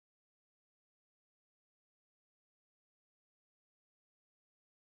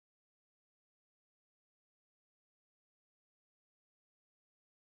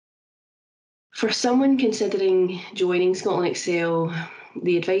For someone considering joining Scotland Excel,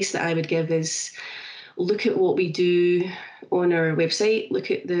 the advice that I would give is look at what we do on our website, look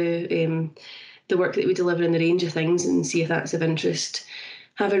at the work that we deliver and the range of things and see if that's of interest.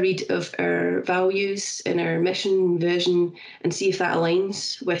 Have a read of our values and our mission, vision, and see if that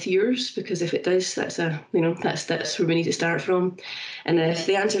aligns with yours. Because if it does, that's where we need to start from. And if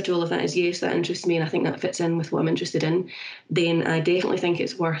the answer to all of that is yes, that interests me, and I think that fits in with what I'm interested in, then I definitely think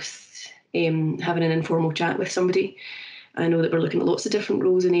it's worth having an informal chat with somebody. I know that we're looking at lots of different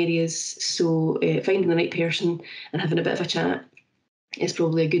roles and areas, so finding the right person and having a bit of a chat is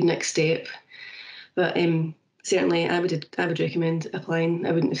probably a good next step. But certainly, I would recommend applying.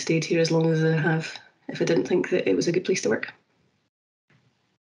 I wouldn't have stayed here as long as I have if I didn't think that it was a good place to work.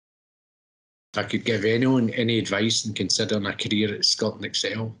 If I could give anyone any advice in considering a career at Scotland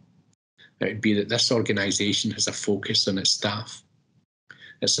Excel, it would be that this organisation has a focus on its staff.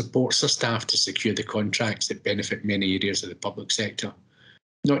 It supports their staff to secure the contracts that benefit many areas of the public sector,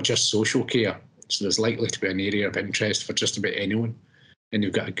 not just social care. So there's likely to be an area of interest for just about anyone, and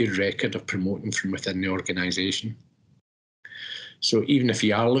you've got a good record of promoting from within the organisation. So even if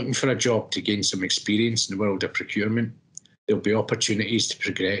you are looking for a job to gain some experience in the world of procurement, there'll be opportunities to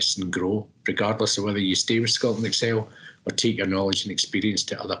progress and grow, regardless of whether you stay with Scotland Excel or take your knowledge and experience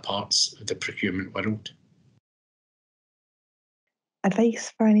to other parts of the procurement world.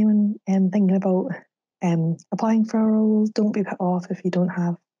 Advice for anyone thinking about applying for a role: don't be put off if you don't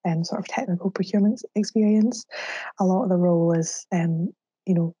have sort of technical procurement experience. A lot of the role is,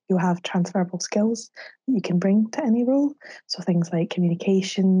 you'll have transferable skills that you can bring to any role. So things like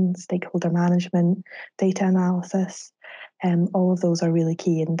communication, stakeholder management, data analysis, all of those are really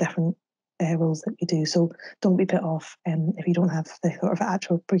key in different roles that you do. So don't be put off if you don't have the sort of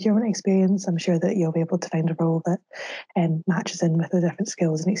actual procurement experience. I'm sure that you'll be able to find a role that matches in with the different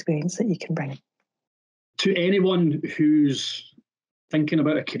skills and experience that you can bring. To anyone who's thinking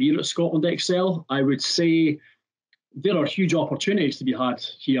about a career at Scotland Excel, I would say there are huge opportunities to be had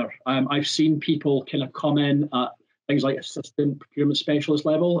here. I've seen people kind of come in at things like assistant procurement specialist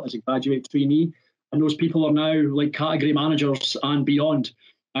level as a graduate trainee, and those people are now like category managers and beyond.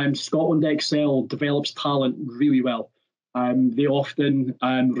 Scotland Excel develops talent really well. They often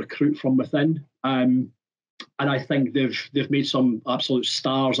recruit from within, and I think they've made some absolute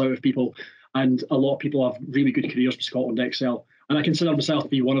stars out of people. And a lot of people have really good careers with Scotland Excel, and I consider myself to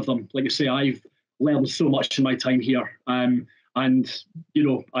be one of them. Like I say, I've learned so much in my time here, and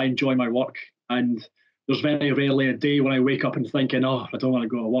I enjoy my work. And there's very rarely a day when I wake up and thinking, "Oh, I don't want to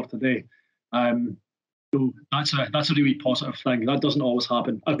go to work today." So that's a really positive thing. That doesn't always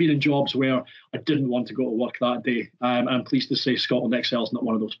happen. I've been in jobs where I didn't want to go to work that day. And I'm pleased to say Scotland Excel is not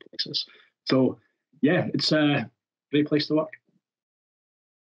one of those places. So yeah, it's a great place to work.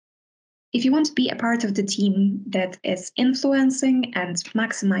 If you want to be a part of the team that is influencing and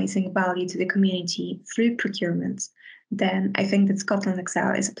maximizing value to the community through procurement, then I think that Scotland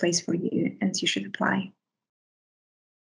Excel is a place for you and you should apply.